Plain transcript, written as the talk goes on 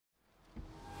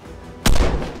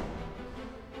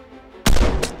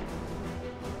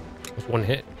Just one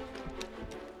hit.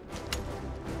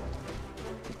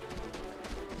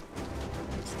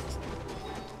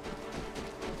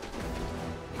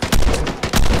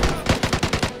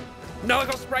 No, I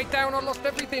got sprayed down. I lost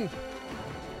everything.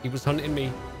 He was hunting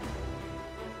me.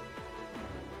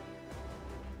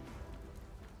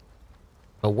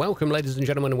 Well, welcome, ladies and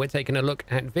gentlemen. We're taking a look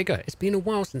at Vigor. It's been a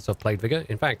while since I've played Vigor.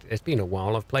 In fact, it's been a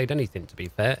while I've played anything, to be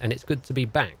fair, and it's good to be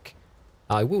back.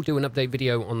 I will do an update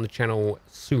video on the channel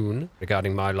soon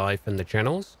regarding my life and the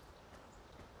channels.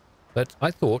 But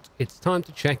I thought it's time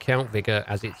to check out Vigor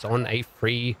as it's on a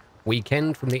free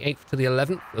weekend from the 8th to the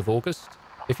 11th of August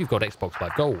if you've got Xbox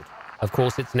Live Gold. Of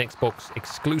course, it's an Xbox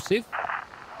exclusive.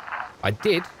 I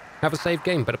did have a save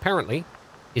game, but apparently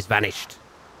it's vanished.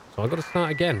 So I've got to start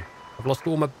again. I've lost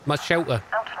all my shelter.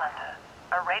 Outlander,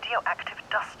 a radioactive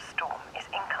dust storm is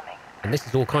incoming. And this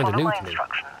is all kind of new to me. Follow my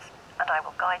instructions, and I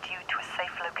will guide you to a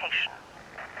safe location.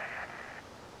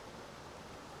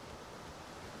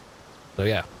 So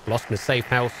yeah, lost my safe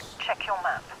house. Check your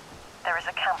map. There is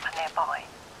a camp nearby.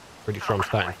 Pretty sure I'm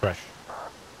starting fresh.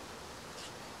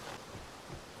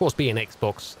 Of course, being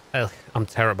Xbox, I'm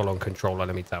terrible on controller,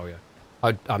 let me tell you.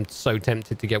 I'm so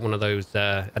tempted to get one of those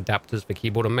adapters for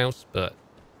keyboard and mouse, but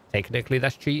technically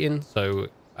that's cheating, so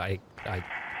I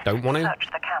don't want to. Search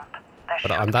the camp.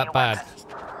 But I'm that bad.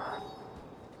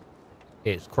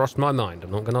 It's crossed my mind,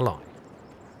 I'm not going to lie.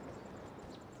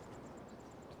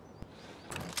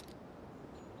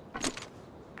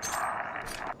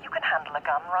 You can handle a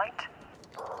gun, right?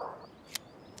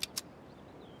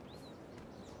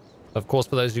 Of course,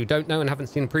 for those who don't know and haven't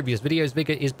seen previous videos,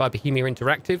 Vigor is by Bohemia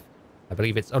Interactive. I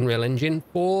believe it's Unreal Engine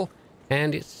 4,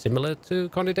 and it's similar to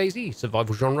kind of DayZ,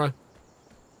 survival genre.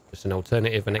 Just an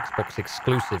alternative and Xbox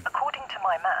exclusive. According to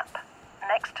my map,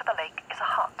 next to the lake is a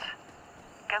hut.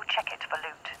 Go check it for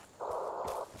loot.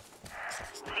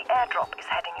 The airdrop is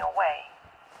heading your way.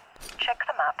 Check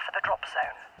the map for the drop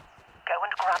zone. Go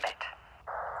and grab it.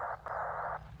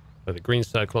 So the green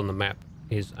circle on the map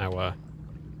is our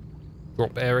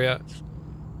drop area.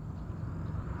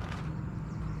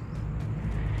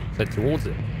 Head towards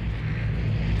it.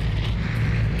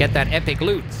 Get that epic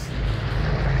loot.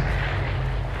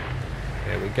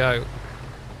 There we go.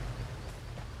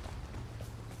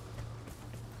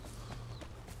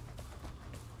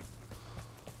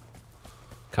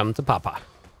 Come to Papa.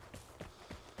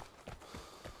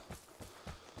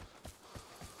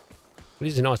 It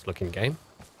is a nice looking game.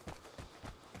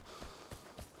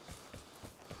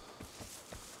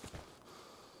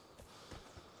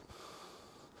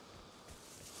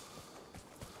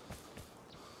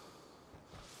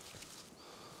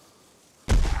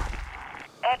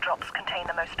 Airdrops contain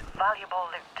the most valuable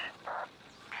loot.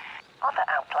 Other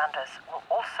Outlanders will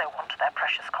also want their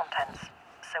precious contents,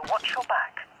 so watch your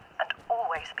back and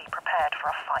always be prepared for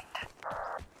a fight.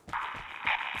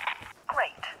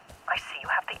 Great, I see you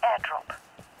have the airdrop.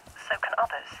 So can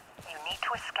others. You need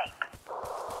to escape.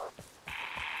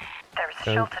 There is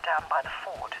a shelter down by the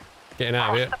ford. Getting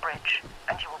out of here. Cross the bridge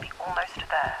and you will be almost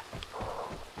there.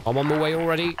 I'm on my way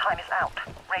already. Time is out.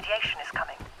 Radiation is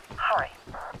coming. Hurry.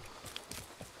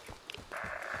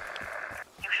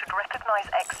 You should recognize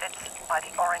exits by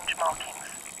the orange markings.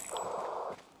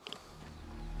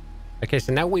 Okay,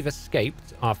 so now we've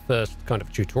escaped our first kind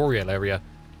of tutorial area.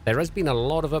 There has been a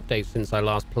lot of updates since I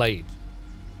last played.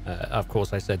 Of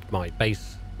course, I said my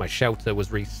base, my shelter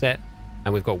was reset,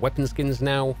 and we've got weapon skins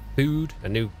now, food, a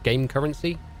new game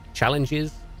currency,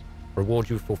 challenges, reward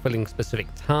you for fulfilling specific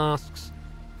tasks,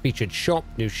 featured shop,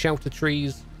 new shelter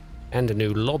trees, and a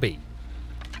new lobby.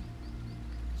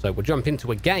 So we'll jump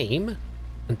into a game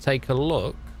and take a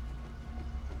look.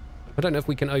 I don't know if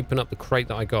we can open up the crate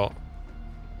that I got.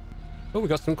 Oh, we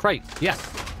got some crates. Yes.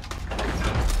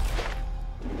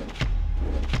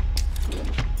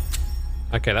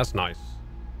 Okay, that's nice.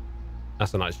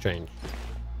 That's a nice change.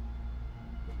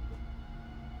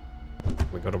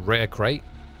 We got a rare crate.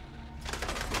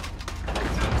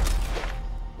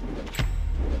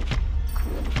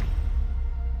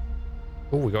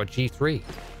 Oh, we got a G3.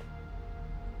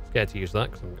 Scared to use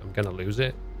that because I'm going to lose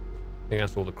it. I think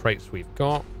that's all the crates we've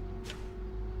got.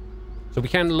 So we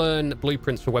can learn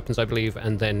blueprints for weapons, I believe,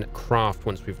 and then craft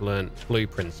once we've learned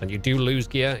blueprints. And you do lose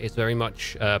gear. It's very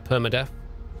much permadeath.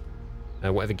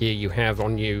 Whatever gear you have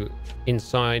on you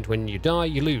inside, when you die,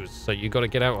 you lose. So you got to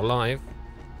get out alive.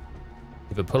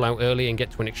 Either pull out early and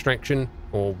get to an extraction,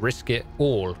 or risk it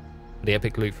all for the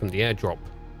epic loot from the airdrop.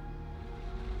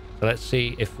 So let's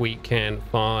see if we can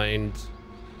find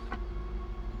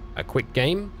a quick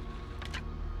game.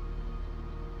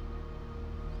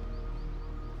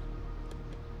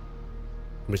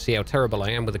 We'll see how terrible I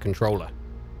am with the controller.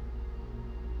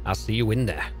 I'll see you in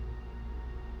there.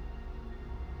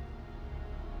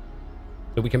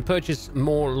 So we can purchase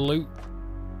more loot,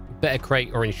 better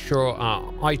crate, or insure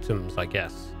our items, I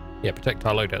guess. Yeah, protect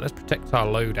our loadout. Let's protect our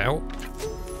loadout.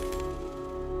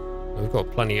 We've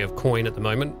got plenty of coin at the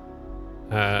moment.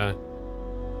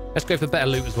 Let's go for better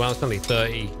loot as well. It's only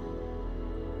 30.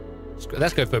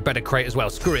 Let's go for a better crate as well.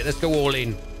 Screw it. Let's go all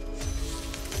in.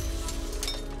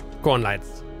 Go on,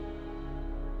 lads.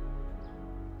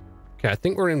 Okay, I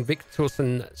think we're in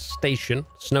Victorson Station.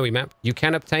 Snowy map. You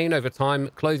can obtain over time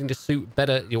clothing to suit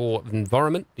better your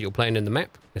environment that you're playing in the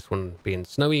map. This one being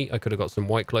snowy. I could have got some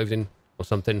white clothing or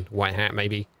something. White hat,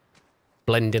 maybe.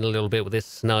 Blend in a little bit with this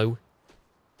snow.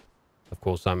 Of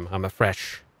course, I'm a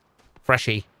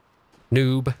freshie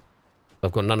noob.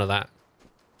 I've got none of that.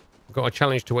 I've got a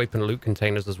challenge to open loot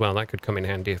containers as well. That could come in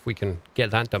handy if we can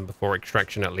get that done before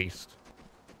extraction at least.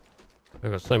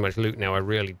 I've got so much loot now, I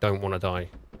really don't want to die.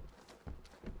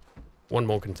 One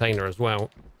more container as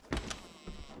well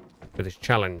for this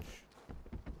challenge.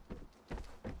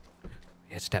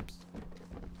 Yeah, steps.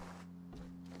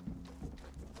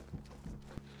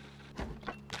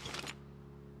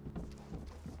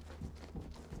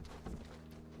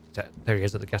 There he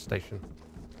is at the gas station.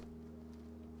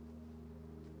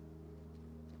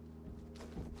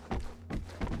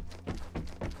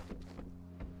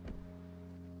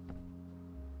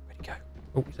 Where'd he go?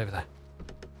 Oh, he's over there.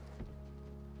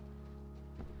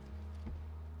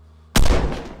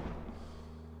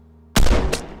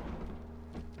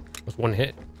 That's one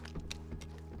hit.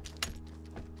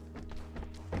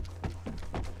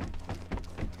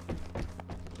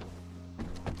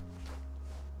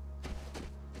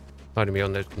 Hiding me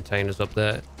on those containers up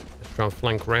there. Let's try and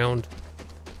flank around.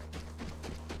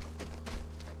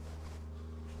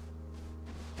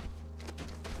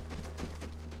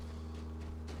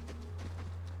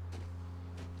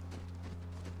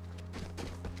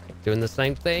 Doing the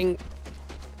same thing.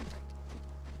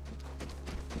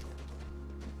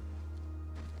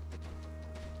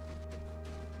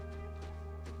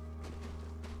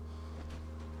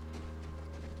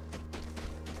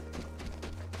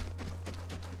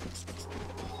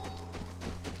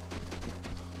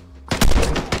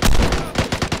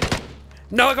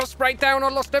 No, I got sprayed down. I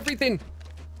lost everything.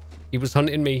 He was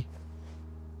hunting me.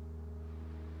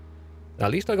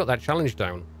 At least I got that challenge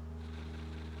down.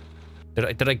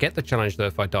 Did I get the challenge though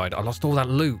if I died? I lost all that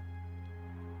loot.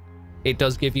 It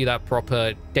does give you that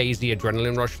proper Daisy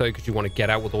adrenaline rush though, because you want to get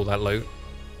out with all that loot.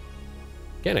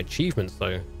 Getting achievements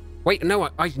though. Wait, no,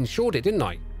 I insured it, didn't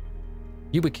I?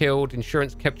 You were killed.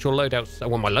 Insurance kept your loadout.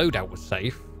 Well, my loadout was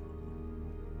safe.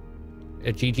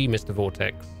 GG, Mr.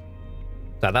 Vortex.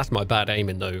 That's my bad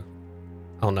aiming though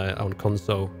on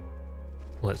console.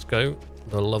 Let's go.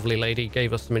 The lovely lady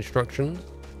gave us some instructions.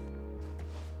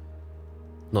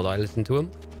 Not that I listened to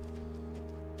them.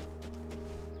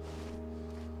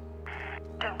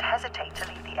 Don't hesitate to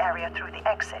leave the area through the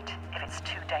exit if it's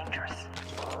too dangerous.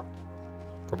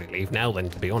 Probably leave now then,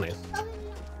 to be honest.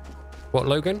 What,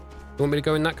 Logan? You want me to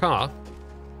go in that car?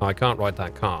 Oh, I can't ride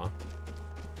that car.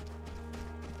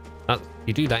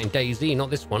 You do that in DayZ, not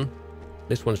this one.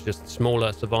 This one's just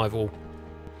smaller survival,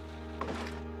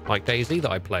 like DayZ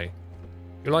that I play.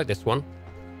 You like this one?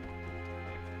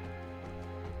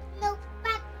 No,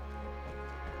 bad.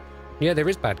 Yeah, there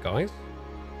is bad guys.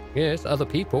 Yes, other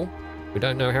people. We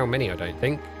don't know how many, I don't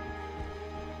think.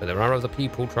 But there are other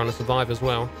people trying to survive as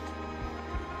well.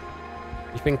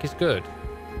 You think it's good?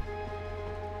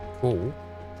 Cool.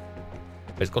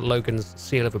 It's got Logan's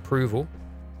seal of approval.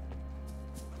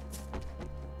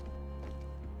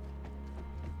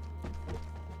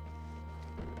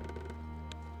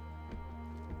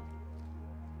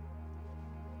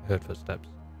 Heard footsteps.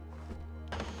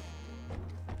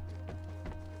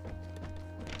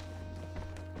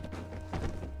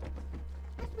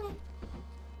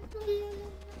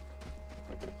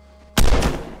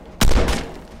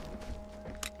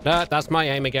 No, that's my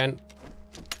aim again.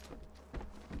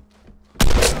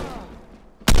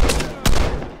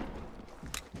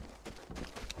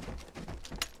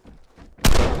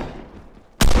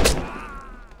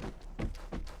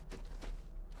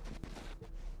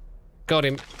 Got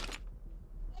him.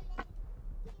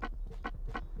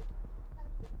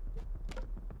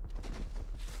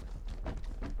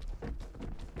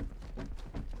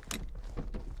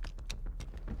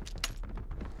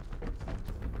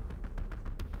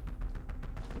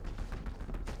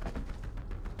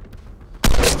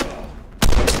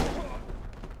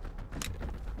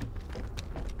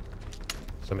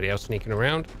 Somebody else sneaking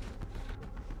around.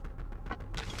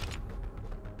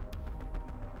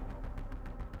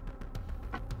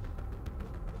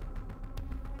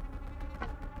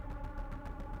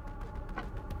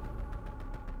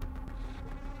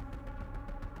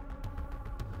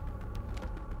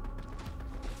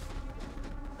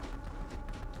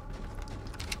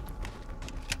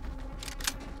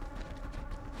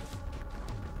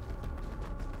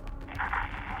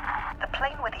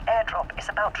 is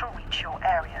about to reach your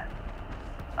area.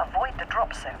 Avoid the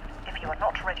drop zone if you are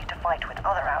not ready to fight with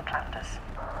other Outlanders.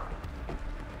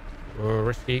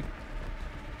 Risky.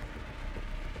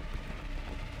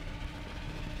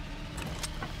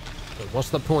 But what's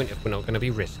the point if we're not going to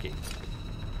be risky?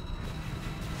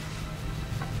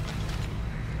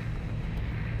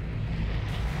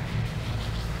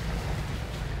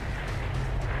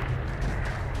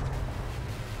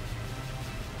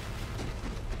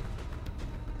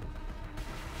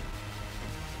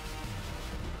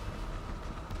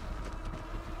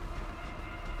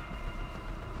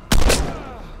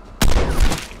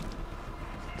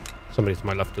 Somebody to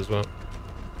my left as well.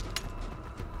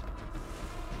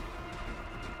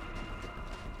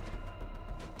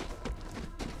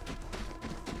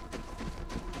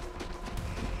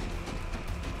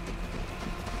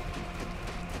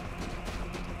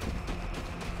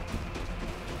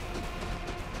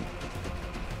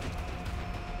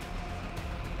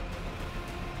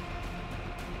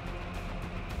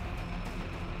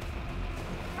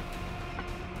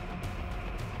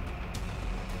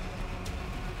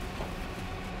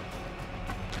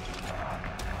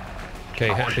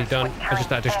 Okay, had to be done. I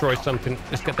just had to destroy something.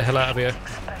 Let's get the hell out of here.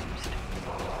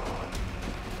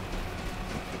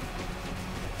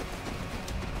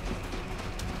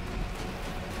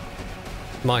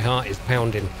 My heart is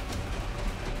pounding.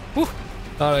 Whew.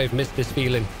 Oh, I've missed this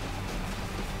feeling.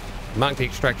 Marked the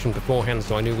extraction beforehand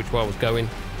so I knew which way I was going.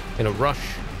 In a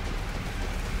rush.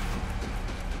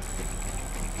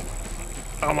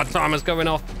 Oh, my timer's going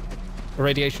off.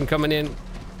 Radiation coming in.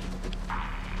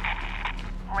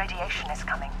 Radiation is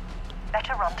coming.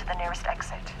 Better run to the nearest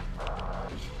exit.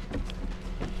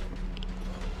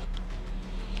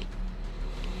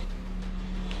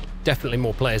 Definitely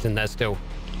more players in there still.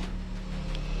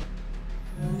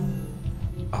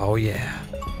 Oh, yeah.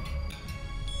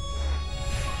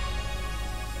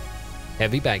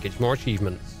 Heavy baggage, more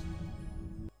achievements.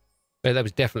 Yeah, there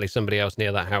was definitely somebody else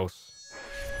near that house.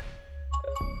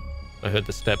 I heard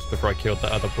the steps before I killed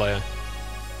that other player.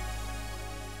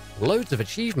 Loads of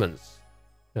achievements.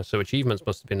 Yeah, so achievements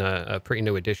must have been a pretty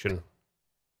new addition.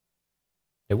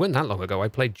 It wasn't that long ago. I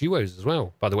played duos as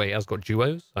well. By the way, it has got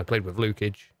duos. I played with Lukage,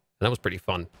 and that was pretty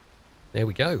fun. There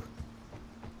we go.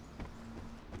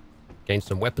 Gained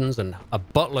some weapons and a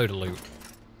buttload of loot.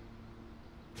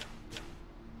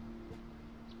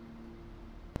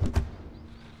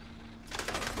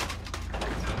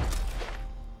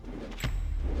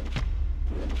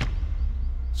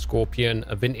 Scorpion,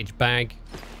 a vintage bag,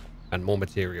 and more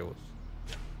materials.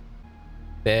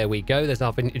 There we go. There's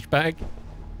our vintage bag.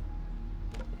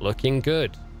 Looking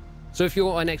good. So if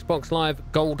you're an Xbox Live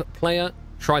Gold player,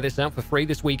 try this out for free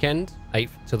this weekend,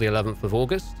 8th till the 11th of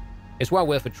August. It's well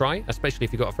worth a try, especially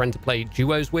if you've got a friend to play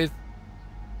duos with.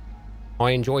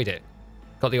 I enjoyed it.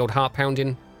 Got the old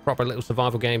heart-pounding, proper little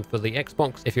survival game for the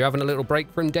Xbox if you're having a little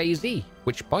break from DayZ,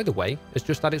 which, by the way, has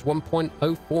just had its 1.04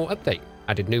 update.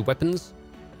 Added new weapons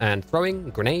and throwing,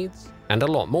 grenades, and a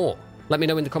lot more. Let me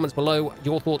know in the comments below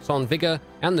your thoughts on Vigor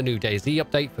and the new DayZ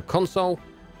update for console.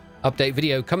 Update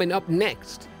video coming up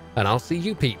next, and I'll see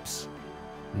you peeps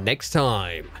next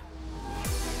time.